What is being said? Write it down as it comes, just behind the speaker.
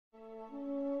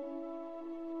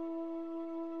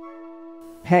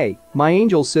Hey, my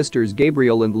angel sisters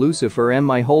Gabriel and Lucifer and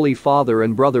my holy father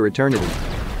and brother eternity.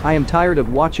 I am tired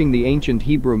of watching the ancient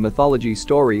Hebrew mythology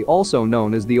story also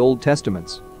known as the Old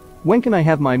Testaments. When can I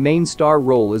have my main star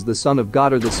role as the Son of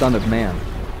God or the Son of Man?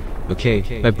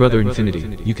 Okay, my brother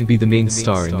Infinity, you can be the main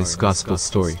star in this gospel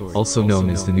story, also known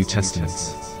as the New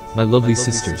Testaments. My lovely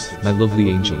sisters, my lovely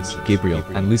angels, Gabriel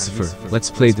and Lucifer,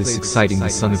 let's play this exciting the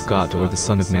Son of God or the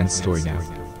Son of Man story now.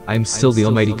 I am still the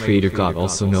Almighty Creator God,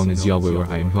 also known as Yahweh, or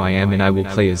I am who I am, and I will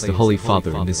play as the Holy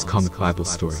Father in this comic Bible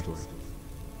story.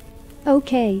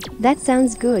 Okay, that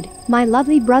sounds good. My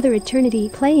lovely brother Eternity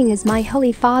playing as my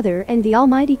Holy Father and the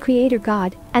Almighty Creator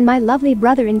God, and my lovely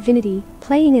brother Infinity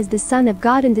playing as the Son of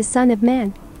God and the Son of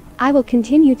Man. I will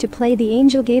continue to play the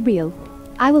angel Gabriel.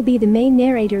 I will be the main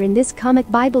narrator in this comic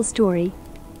Bible story.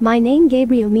 My name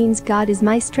Gabriel means God is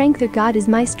my strength or God is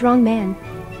my strong man.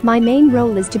 My main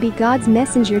role is to be God's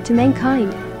messenger to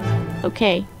mankind.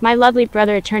 Okay, my lovely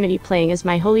brother Eternity playing as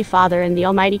my Holy Father and the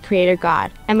Almighty Creator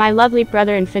God, and my lovely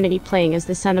brother Infinity playing as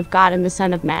the Son of God and the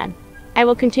Son of Man. I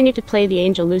will continue to play the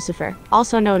angel Lucifer,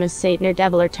 also known as Satan or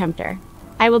Devil or Tempter.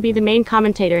 I will be the main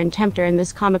commentator and tempter in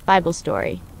this comic Bible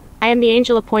story. I am the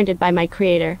angel appointed by my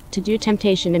Creator to do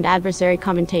temptation and adversary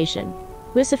commentation.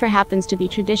 Lucifer happens to be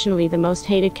traditionally the most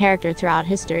hated character throughout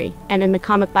history, and in the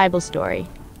comic Bible story.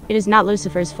 It is not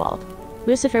Lucifer's fault.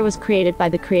 Lucifer was created by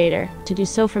the Creator to do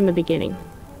so from the beginning.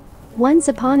 Once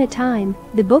upon a time,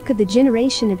 the book of the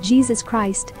generation of Jesus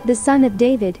Christ, the son of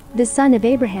David, the son of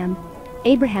Abraham.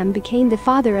 Abraham became the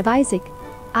father of Isaac.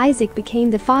 Isaac became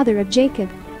the father of Jacob.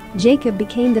 Jacob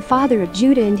became the father of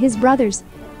Judah and his brothers.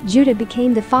 Judah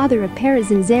became the father of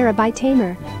Perez and Zerah by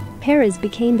Tamar. Perez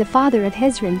became the father of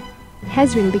Hezron.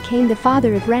 Hezron became the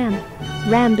father of Ram.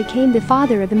 Ram became the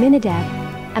father of Amminadab.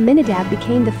 Amminadab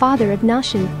became the father of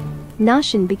Nahshon.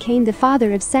 Nahshon became the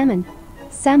father of Salmon.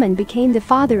 Salmon became the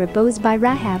father of Boaz by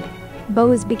Rahab.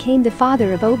 Boaz became the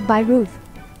father of Og by Ruth.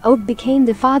 Og became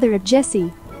the father of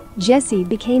Jesse. Jesse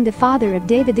became the father of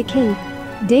David the king.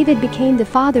 David became the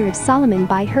father of Solomon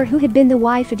by her who had been the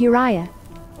wife of Uriah.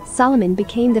 Solomon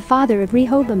became the father of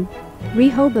Rehoboam.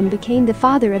 Rehoboam became the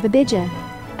father of Abijah.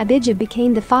 Abijah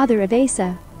became the father of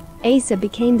Asa. Asa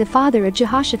became the father of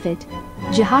Jehoshaphat.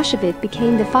 Jehoshaphat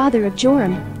became the father of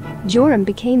Joram. Joram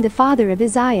became the father of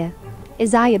Uzziah.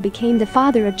 Uzziah became the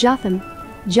father of Jotham.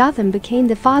 Jotham became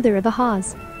the father of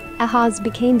Ahaz. Ahaz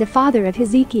became the father of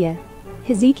Hezekiah.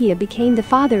 Hezekiah became the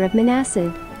father of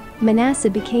Manasseh. Manasseh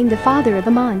became the father of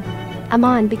Ammon.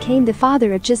 Ammon became the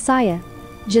father of Josiah.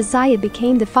 Josiah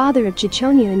became the father of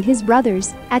Jechoniah and his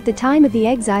brothers at the time of the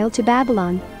exile to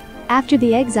Babylon. After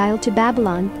the exile to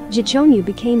Babylon, Jechoniah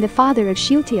became the father of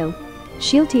Shealtiel.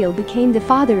 Shealtiel became the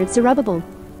father of Zerubbabel.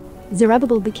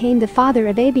 Zerubbabel became the father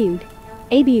of Abiud.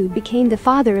 Abiud became the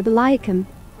father of Eliakim.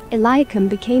 Eliakim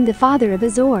became the father of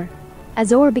Azor.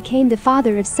 Azor became the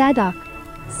father of Sadok.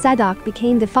 Sadok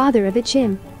became the father of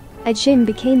Achim. Achim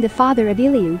became the father of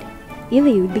Eliud.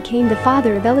 Eliud became the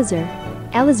father of Eleazar.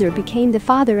 Eleazar became the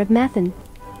father of Mathan.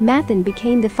 Mathan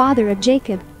became the father of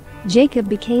Jacob. Jacob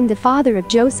became the father of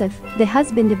Joseph, the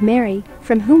husband of Mary,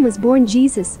 from whom was born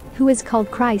Jesus, who is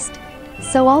called Christ.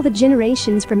 So all the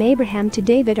generations from Abraham to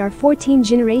David are 14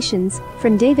 generations,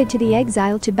 from David to the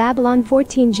exile to Babylon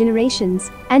 14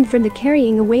 generations, and from the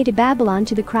carrying away to Babylon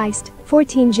to the Christ,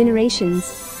 14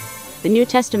 generations. The New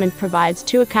Testament provides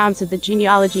two accounts of the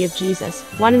genealogy of Jesus,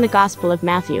 one in the Gospel of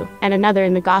Matthew, and another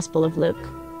in the Gospel of Luke.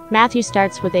 Matthew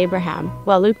starts with Abraham,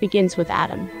 while Luke begins with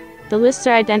Adam. The lists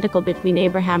are identical between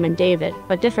Abraham and David,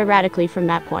 but differ radically from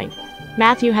that point.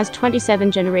 Matthew has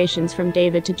 27 generations from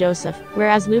David to Joseph,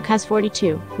 whereas Luke has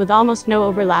 42, with almost no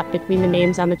overlap between the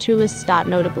names on the two lists.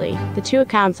 Notably, the two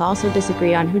accounts also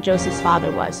disagree on who Joseph's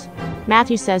father was.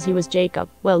 Matthew says he was Jacob,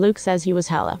 while Luke says he was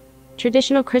Hela.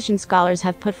 Traditional Christian scholars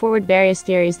have put forward various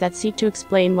theories that seek to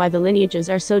explain why the lineages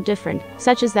are so different,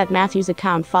 such as that Matthew's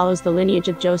account follows the lineage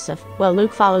of Joseph, while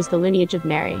Luke follows the lineage of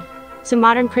Mary. Some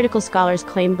modern critical scholars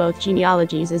claim both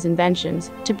genealogies as inventions,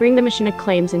 to bring the Messianic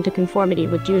claims into conformity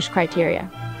with Jewish criteria.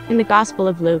 In the Gospel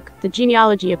of Luke, the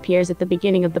genealogy appears at the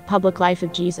beginning of the public life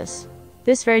of Jesus.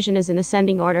 This version is in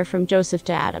ascending order from Joseph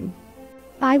to Adam.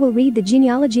 I will read the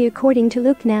genealogy according to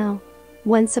Luke now.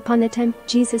 Once upon a time,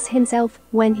 Jesus himself,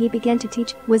 when he began to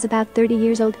teach, was about 30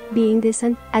 years old, being the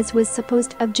son, as was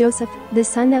supposed, of Joseph, the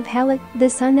son of Heli, the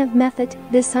son of Methet,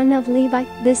 the son of Levi,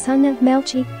 the son of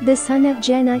Melchi, the son of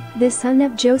Jenai, the son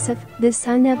of Joseph, the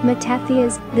son of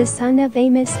Mattathias, the son of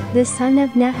Amos, the son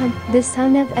of Nahum, the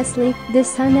son of Esli, the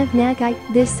son of Nagai,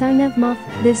 the son of Moth,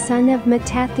 the son of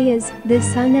Mattathias, the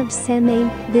son of Semain,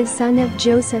 the son of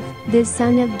Joseph, the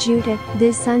son of Judah,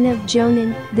 the son of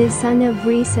Jonan, the son of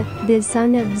Risa, the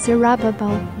son of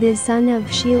Zerubbabel, the son of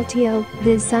Shealtiel,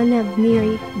 the son of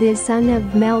Neri, the son of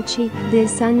Melchi, the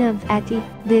son of Atti,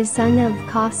 the son of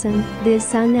Cosam, the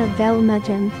son of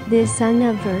Elmutam, the son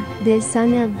of the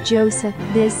son of Joseph,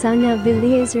 the son of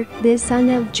Eliezer, the son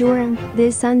of Joram,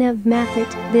 the son of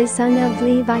Mathat, the son of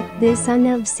Levi, the son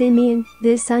of Simeon,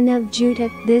 the son of Judah,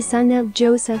 the son of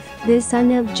Joseph, the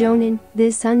son of Jonan,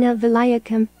 the son of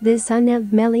Eliakim, the son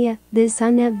of Meliah, the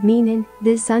son of Menan,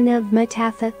 the son of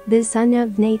Mattatha, the son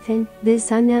of Nathan, the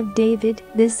son of David,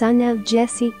 the son of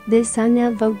Jesse, the son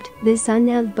of Obed, the son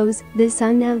of Boaz, the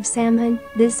son of Salmon,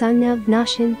 the son of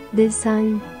Nahshon, the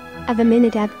son of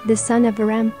Amminadab, the son of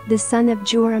Aram, the son of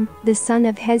Joram, the son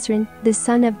of Hezron, the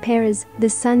son of Perez, the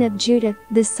son of Judah,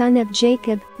 the son of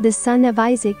Jacob, the son of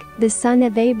Isaac, the son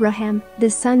of Abraham, the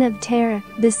son of Terah,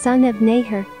 the son of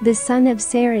Nahor, the son of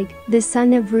Serug, the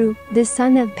son of Ru, the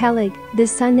son of Peleg, the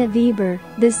son of Eber,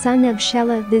 the son of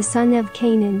Shelah, the son of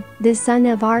Canaan, the son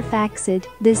of Arphaxad,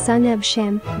 the son of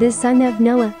Shem, the son of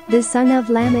Noah, the son of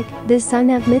Lamech, the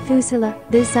son of Methuselah,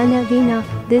 the son of Enoch,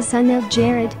 the son of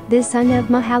Jared, the son of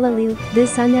Mahalalel, the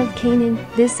son of Canaan,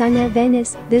 the son of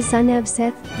Enos, the son of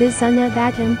Seth, the son of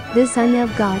Adam, the son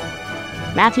of God.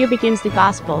 Matthew begins the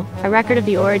Gospel, a record of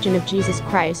the origin of Jesus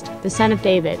Christ, the son of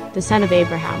David, the son of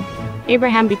Abraham.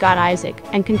 Abraham begot Isaac,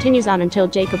 and continues on until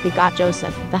Jacob begot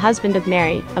Joseph, the husband of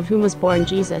Mary, of whom was born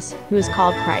Jesus, who is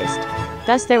called Christ.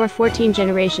 Thus there were 14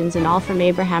 generations in all from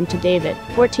Abraham to David,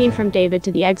 14 from David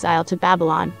to the exile to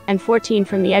Babylon, and 14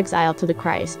 from the exile to the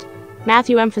Christ.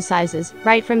 Matthew emphasizes,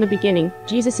 right from the beginning,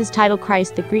 Jesus' title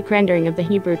Christ, the Greek rendering of the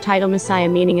Hebrew title Messiah,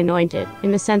 meaning anointed,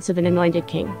 in the sense of an anointed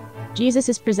king. Jesus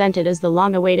is presented as the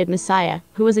long-awaited Messiah,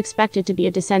 who was expected to be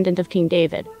a descendant of King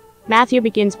David. Matthew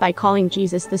begins by calling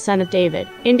Jesus the son of David,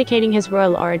 indicating his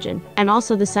royal origin, and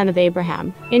also the son of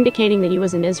Abraham, indicating that he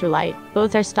was an Israelite.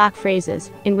 Both are stock phrases,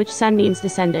 in which son means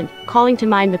descendant, calling to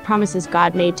mind the promises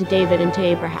God made to David and to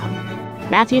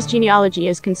Abraham. Matthew's genealogy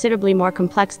is considerably more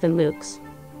complex than Luke's.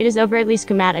 It is overtly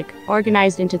schematic,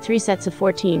 organized into 3 sets of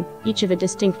 14, each of a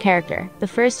distinct character. The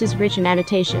first is rich in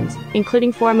annotations,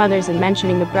 including 4 mothers and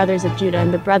mentioning the brothers of Judah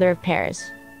and the brother of Perez.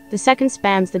 The second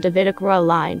spans the Davidic royal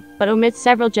line, but omits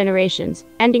several generations,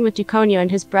 ending with Jeconiah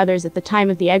and his brothers at the time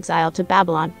of the exile to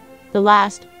Babylon. The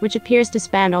last, which appears to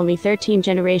span only 13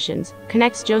 generations,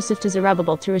 connects Joseph to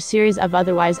Zerubbabel through a series of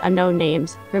otherwise unknown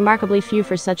names, remarkably few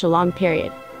for such a long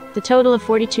period. The total of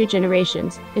 42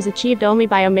 generations is achieved only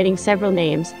by omitting several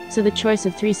names, so the choice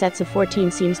of 3 sets of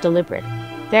 14 seems deliberate.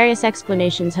 Various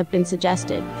explanations have been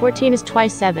suggested. 14 is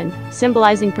twice 7,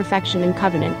 symbolizing perfection and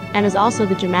covenant, and is also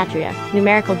the gematria,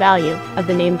 numerical value, of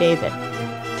the name David.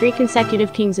 3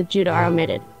 consecutive kings of Judah are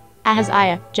omitted: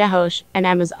 Ahaziah, Jehoash, and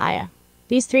Amaziah.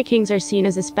 These 3 kings are seen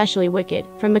as especially wicked,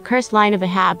 from the cursed line of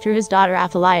Ahab through his daughter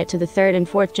Athaliah to the 3rd and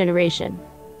 4th generation.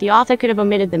 The author could have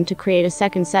omitted them to create a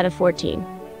second set of 14.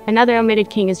 Another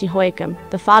omitted king is Jehoiakim,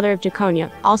 the father of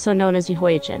Jeconiah, also known as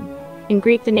Jehoiachin. In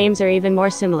Greek the names are even more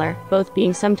similar, both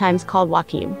being sometimes called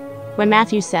Joachim. When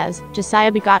Matthew says,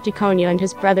 Josiah begot Jeconiah and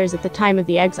his brothers at the time of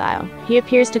the exile, he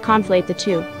appears to conflate the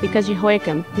two, because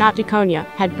Jehoiakim, not Jeconiah,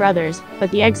 had brothers,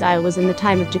 but the exile was in the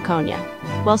time of Jeconiah.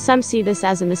 While some see this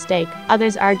as a mistake,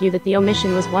 others argue that the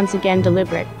omission was once again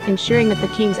deliberate, ensuring that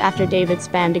the kings after David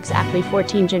spanned exactly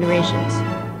 14 generations.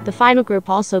 The final group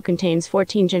also contains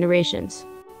 14 generations.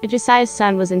 If Josiah's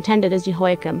son was intended as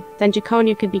Jehoiakim, then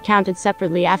Jeconiah could be counted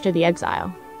separately after the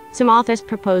exile. Some authors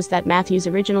propose that Matthew's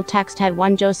original text had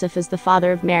one Joseph as the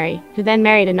father of Mary, who then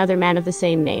married another man of the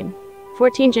same name.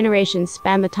 14 generations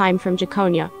span the time from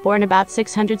Jeconiah, born about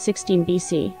 616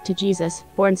 BC, to Jesus,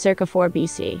 born circa 4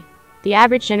 BC. The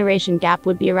average generation gap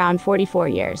would be around 44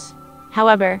 years.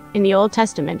 However, in the Old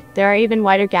Testament, there are even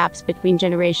wider gaps between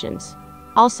generations.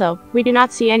 Also, we do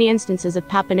not see any instances of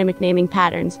patronymic naming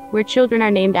patterns, where children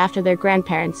are named after their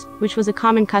grandparents, which was a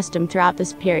common custom throughout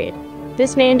this period.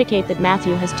 This may indicate that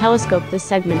Matthew has telescoped this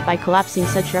segment by collapsing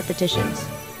such repetitions.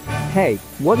 Hey,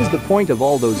 what is the point of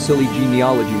all those silly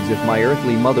genealogies if my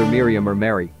earthly mother Miriam or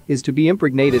Mary is to be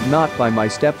impregnated not by my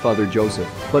stepfather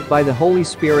Joseph, but by the Holy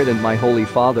Spirit and my Holy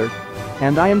Father?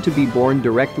 And I am to be born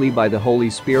directly by the Holy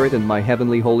Spirit and my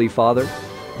heavenly Holy Father?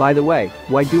 By the way,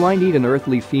 why do I need an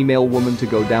earthly female woman to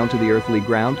go down to the earthly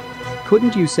ground?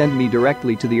 Couldn't you send me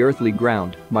directly to the earthly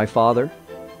ground, my father?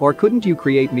 Or couldn't you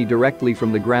create me directly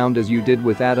from the ground as you did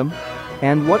with Adam?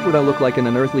 And what would I look like in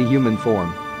an earthly human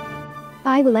form?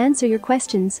 I will answer your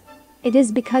questions. It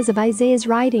is because of Isaiah's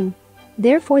writing.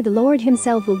 Therefore the Lord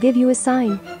himself will give you a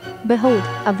sign. Behold,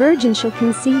 a virgin shall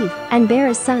conceive, and bear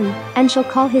a son, and shall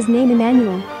call his name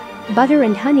Immanuel. Butter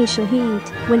and honey shall he eat,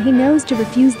 when he knows to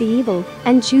refuse the evil,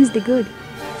 and choose the good.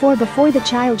 For before the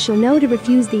child shall know to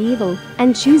refuse the evil,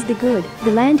 and choose the good,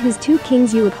 the land whose two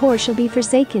kings you abhor shall be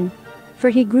forsaken.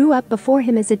 For he grew up before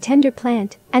him as a tender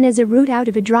plant, and as a root out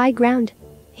of a dry ground.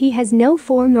 He has no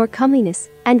form nor comeliness,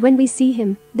 and when we see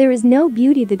him, there is no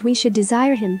beauty that we should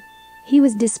desire him. He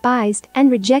was despised and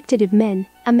rejected of men,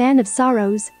 a man of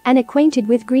sorrows, and acquainted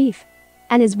with grief.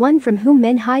 And as one from whom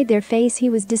men hide their face he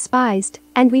was despised,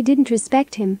 and we didn't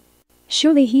respect him.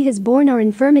 Surely he has borne our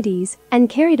infirmities, and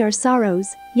carried our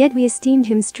sorrows, yet we esteemed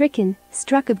him stricken,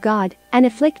 struck of God, and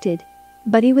afflicted.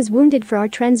 But he was wounded for our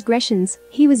transgressions,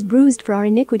 he was bruised for our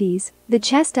iniquities, the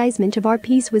chastisement of our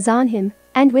peace was on him,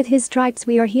 and with his stripes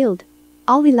we are healed.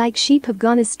 All we like sheep have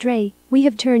gone astray, we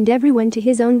have turned everyone to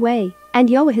his own way, and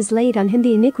Yeshua has laid on him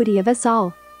the iniquity of us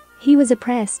all. He was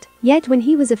oppressed, yet when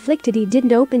he was afflicted he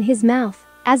didn't open his mouth.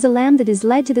 As a lamb that is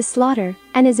led to the slaughter,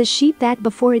 and as a sheep that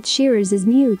before its shearers is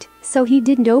mute, so he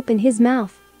didn't open his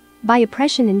mouth. By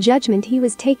oppression and judgment he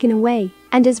was taken away,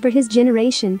 and as for his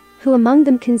generation, who among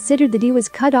them considered that he was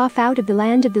cut off out of the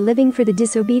land of the living for the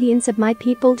disobedience of my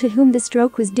people to whom the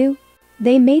stroke was due?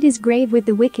 They made his grave with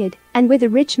the wicked, and with a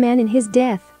rich man in his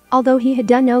death, although he had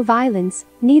done no violence,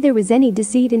 neither was any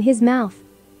deceit in his mouth.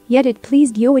 Yet it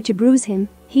pleased Yeshua to bruise him,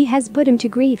 he has put him to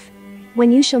grief.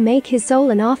 When you shall make his soul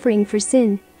an offering for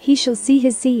sin, he shall see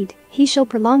his seed, he shall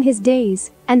prolong his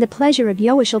days, and the pleasure of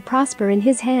Yeshua shall prosper in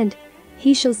his hand.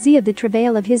 He shall see of the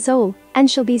travail of his soul, and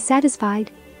shall be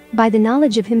satisfied. By the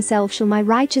knowledge of himself shall my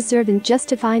righteous servant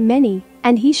justify many,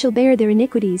 and he shall bear their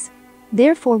iniquities.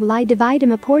 Therefore will I divide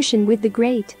him a portion with the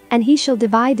great, and he shall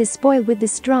divide the spoil with the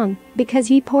strong, because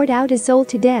he poured out his soul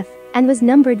to death, and was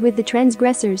numbered with the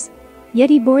transgressors. Yet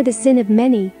he bore the sin of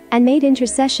many, and made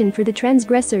intercession for the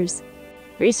transgressors.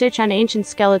 Research on ancient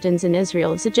skeletons in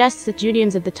Israel suggests that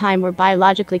Judeans of the time were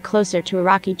biologically closer to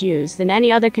Iraqi Jews than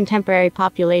any other contemporary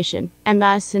population, and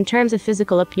thus, in terms of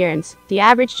physical appearance, the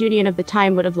average Judean of the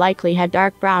time would have likely had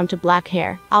dark brown to black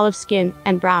hair, olive skin,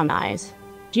 and brown eyes.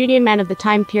 Judean men of the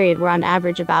time period were on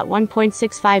average about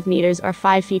 1.65 meters or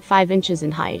 5 feet 5 inches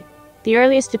in height. The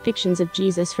earliest depictions of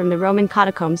Jesus from the Roman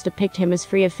catacombs depict him as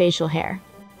free of facial hair.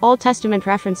 Old Testament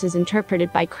references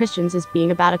interpreted by Christians as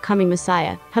being about a coming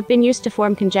Messiah have been used to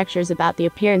form conjectures about the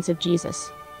appearance of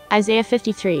Jesus. Isaiah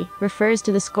 53 refers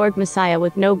to the scourged Messiah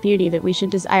with no beauty that we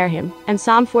should desire him, and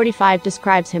Psalm 45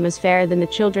 describes him as fairer than the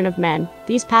children of men.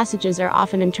 These passages are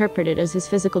often interpreted as his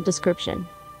physical description.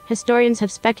 Historians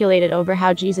have speculated over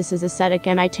how Jesus' ascetic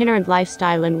and itinerant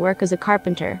lifestyle and work as a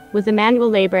carpenter, with the manual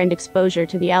labor and exposure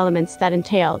to the elements that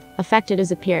entailed, affected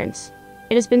his appearance.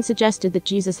 It has been suggested that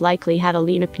Jesus likely had a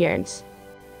lean appearance.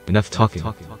 Enough talking.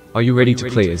 Are you ready to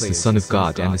play as the Son of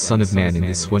God and the Son of Man in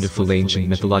this wonderful ancient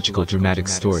mythological dramatic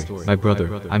story? My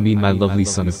brother, I mean my lovely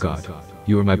Son of God.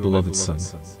 You are my beloved Son.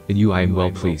 In you I am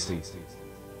well pleased.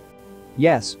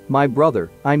 Yes, my brother,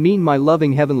 I mean my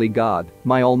loving heavenly God,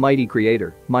 my almighty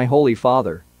Creator, my Holy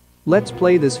Father. Let's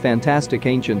play this fantastic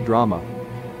ancient drama.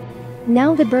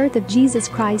 Now the birth of Jesus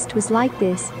Christ was like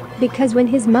this, because when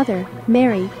his mother,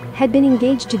 Mary, had been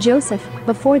engaged to Joseph,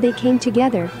 before they came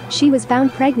together, she was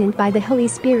found pregnant by the Holy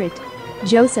Spirit.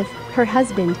 Joseph, her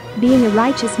husband, being a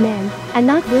righteous man, and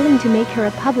not willing to make her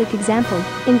a public example,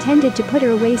 intended to put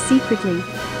her away secretly.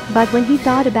 But when he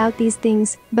thought about these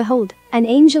things, behold, an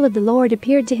angel of the Lord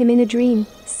appeared to him in a dream,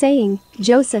 saying,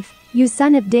 Joseph, you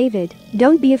son of David,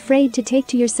 don't be afraid to take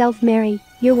to yourself Mary,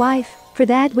 your wife, for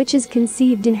that which is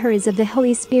conceived in her is of the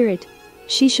Holy Spirit.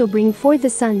 She shall bring forth a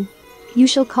son. You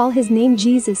shall call his name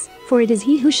Jesus, for it is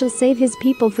he who shall save his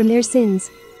people from their sins.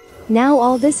 Now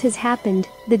all this has happened,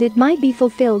 that it might be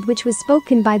fulfilled which was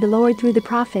spoken by the Lord through the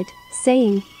prophet,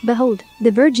 saying, Behold,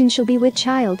 the virgin shall be with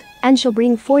child, and shall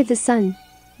bring forth a son.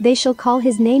 They shall call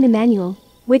his name Immanuel,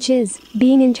 which is,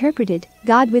 being interpreted,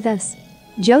 God with us.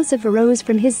 Joseph arose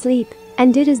from his sleep,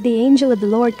 and did as the angel of the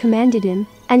Lord commanded him,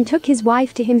 and took his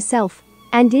wife to himself,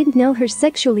 and didn't know her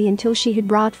sexually until she had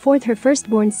brought forth her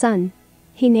firstborn son.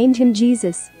 He named him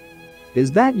Jesus.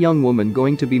 Is that young woman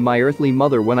going to be my earthly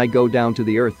mother when I go down to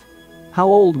the earth? How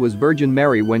old was Virgin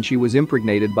Mary when she was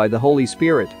impregnated by the Holy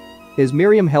Spirit? Is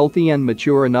Miriam healthy and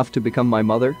mature enough to become my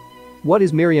mother? What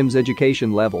is Miriam's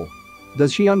education level?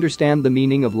 Does she understand the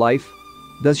meaning of life?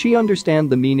 Does she understand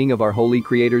the meaning of our Holy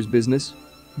Creator's business?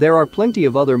 There are plenty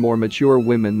of other more mature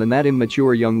women than that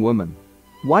immature young woman.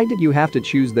 Why did you have to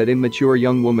choose that immature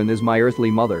young woman as my earthly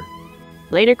mother?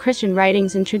 Later Christian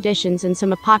writings and traditions and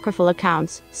some apocryphal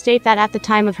accounts state that at the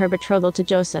time of her betrothal to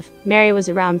Joseph, Mary was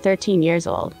around 13 years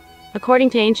old.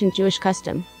 According to ancient Jewish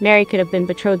custom, Mary could have been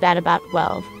betrothed at about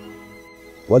 12.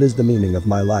 What is the meaning of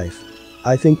my life?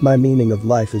 I think my meaning of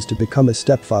life is to become a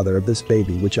stepfather of this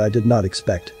baby which I did not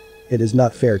expect. It is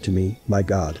not fair to me, my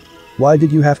God. Why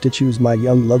did you have to choose my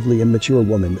young, lovely, immature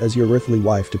woman as your earthly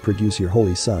wife to produce your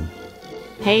holy son?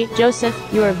 Hey, Joseph,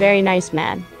 you are a very nice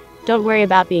man. Don't worry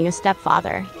about being a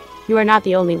stepfather. You are not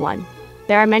the only one.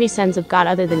 There are many sons of God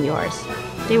other than yours.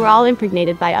 They were all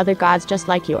impregnated by other gods just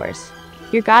like yours.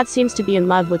 Your God seems to be in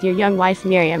love with your young wife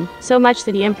Miriam, so much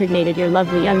that he impregnated your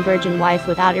lovely young virgin wife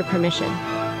without your permission.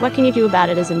 What can you do about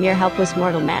it as a mere helpless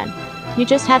mortal man? You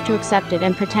just have to accept it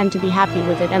and pretend to be happy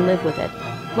with it and live with it.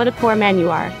 What a poor man you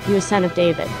are, you a son of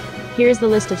David. Here is the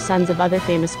list of sons of other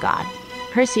famous god.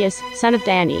 Perseus, son of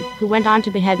Dione, who went on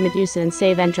to behead Medusa and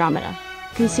save Andromeda.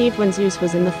 Conceived when Zeus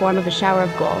was in the form of a shower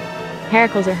of gold.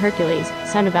 Heracles or Hercules,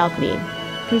 son of Alcmene.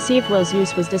 Conceived while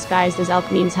Zeus was disguised as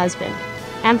Alcmene's husband.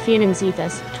 Amphion and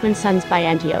Zethus, twin sons by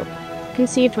Antiope.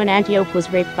 Conceived when Antiope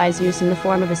was raped by Zeus in the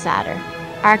form of a satyr.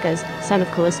 Arcas, son of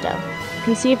Callisto.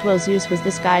 Conceived while Zeus was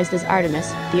disguised as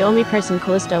Artemis, the only person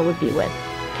Callisto would be with.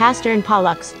 Castor and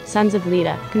Pollux, sons of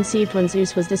Leda, conceived when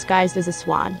Zeus was disguised as a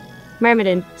swan.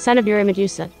 Myrmidon, son of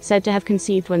Eurymedusa, said to have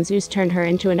conceived when Zeus turned her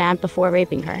into an ant before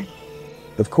raping her.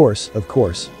 Of course,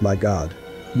 my God.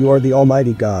 You are the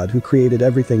Almighty God who created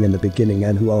everything in the beginning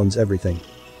and who owns everything.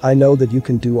 I know that you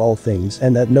can do all things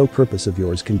and that no purpose of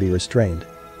yours can be restrained.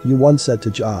 You once said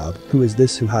to Job, who is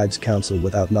this who hides counsel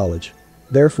without knowledge?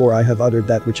 Therefore I have uttered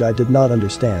that which I did not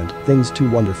understand, things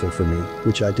too wonderful for me,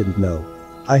 which I didn't know.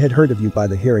 I had heard of you by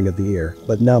the hearing of the ear,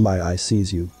 but now my eye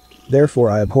sees you.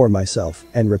 Therefore I abhor myself,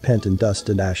 and repent in dust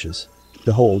and ashes.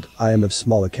 Behold, I am of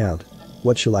small account.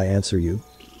 What shall I answer you?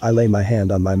 I lay my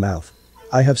hand on my mouth.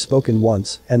 I have spoken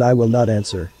once, and I will not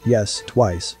answer, yes,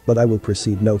 twice, but I will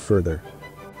proceed no further.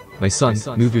 My son,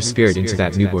 move your spirit into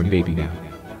that newborn baby now.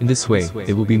 In this way,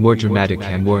 it will be more dramatic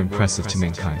and more impressive to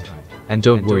mankind. And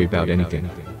don't worry about anything.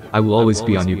 I will always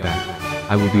be on your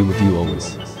back. I will be with you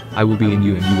always. I will be in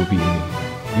you and you will be in me.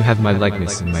 You have my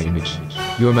likeness and my image.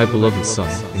 You are my beloved son,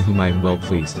 in whom I am well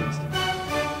pleased.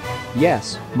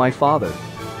 Yes, my father.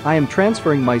 I am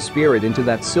transferring my spirit into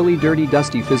that silly, dirty,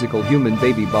 dusty physical human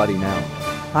baby body now.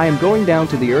 I am going down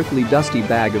to the earthly dusty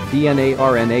bag of DNA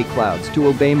RNA clouds to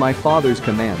obey my father's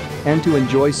command and to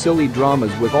enjoy silly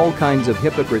dramas with all kinds of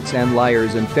hypocrites and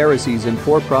liars and Pharisees and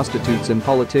poor prostitutes and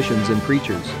politicians and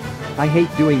preachers. I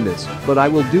hate doing this, but I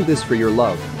will do this for your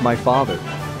love, my father.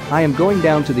 I am going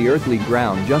down to the earthly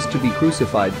ground just to be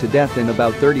crucified to death in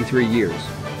about 33 years.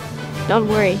 Don't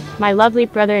worry, my lovely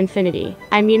brother Infinity,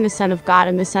 I mean the Son of God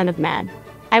and the Son of Man.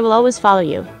 I will always follow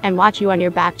you, and watch you on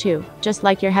your back too, just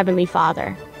like your Heavenly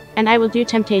Father. And I will do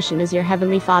temptation as your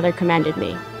Heavenly Father commanded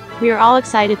me. We are all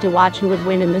excited to watch who would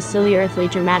win in this silly earthly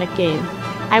dramatic game.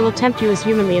 I will tempt you as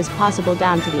humanly as possible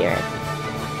down to the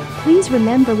earth. Please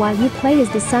remember while you play as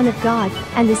the Son of God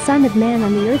and the Son of Man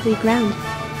on the earthly ground.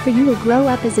 For you will grow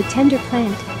up as a tender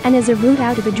plant, and as a root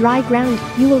out of a dry ground,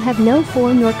 you will have no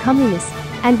form nor comeliness.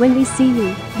 And when we see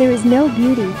you, there is no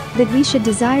beauty that we should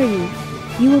desire you.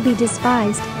 You will be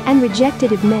despised and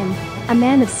rejected of men, a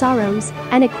man of sorrows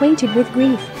and acquainted with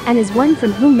grief, and as one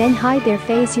from whom men hide their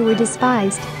face you were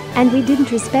despised, and we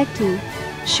didn't respect you.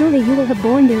 Surely you will have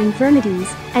borne their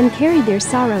infirmities and carried their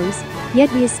sorrows,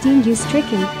 yet we esteemed you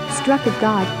stricken, struck of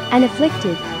God, and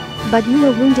afflicted. But you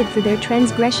were wounded for their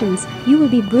transgressions, you will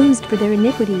be bruised for their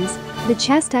iniquities. The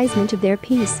chastisement of their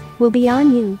peace will be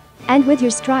on you, and with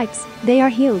your stripes they are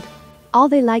healed. All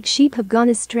they like sheep have gone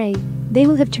astray, they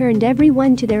will have turned every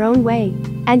one to their own way,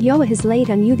 and Yahweh has laid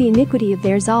on you the iniquity of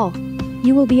theirs all.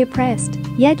 You will be oppressed,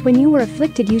 yet when you were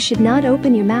afflicted you should not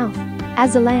open your mouth.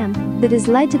 As a lamb that is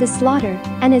led to the slaughter,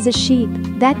 and as a sheep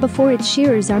that before its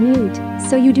shearers are mute,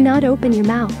 so you do not open your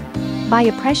mouth. By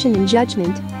oppression and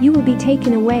judgment you will be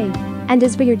taken away. And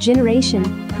as for your generation,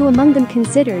 who among them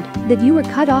considered that you were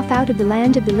cut off out of the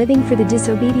land of the living for the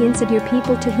disobedience of your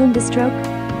people to whom the stroke?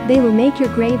 They will make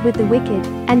your grave with the wicked,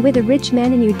 and with a rich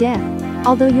man in your death.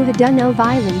 Although you had done no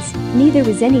violence, neither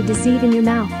was any deceit in your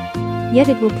mouth. Yet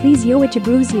it will please Yahweh to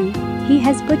bruise you. He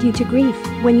has put you to grief.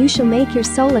 When you shall make your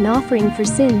soul an offering for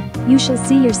sin, you shall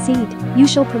see your seed, you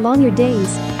shall prolong your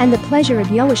days, and the pleasure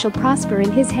of Yahweh shall prosper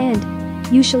in his hand.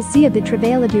 You shall see of the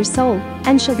travail of your soul,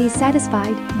 and shall be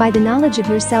satisfied. By the knowledge of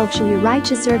yourself shall your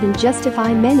righteous servant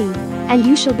justify many, and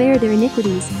you shall bear their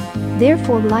iniquities.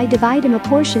 Therefore will I divide him a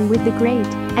portion with the great,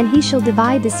 and he shall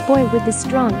divide the spoil with the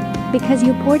strong, because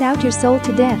you poured out your soul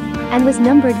to death, and was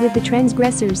numbered with the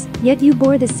transgressors, yet you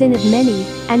bore the sin of many,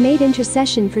 and made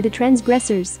intercession for the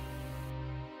transgressors.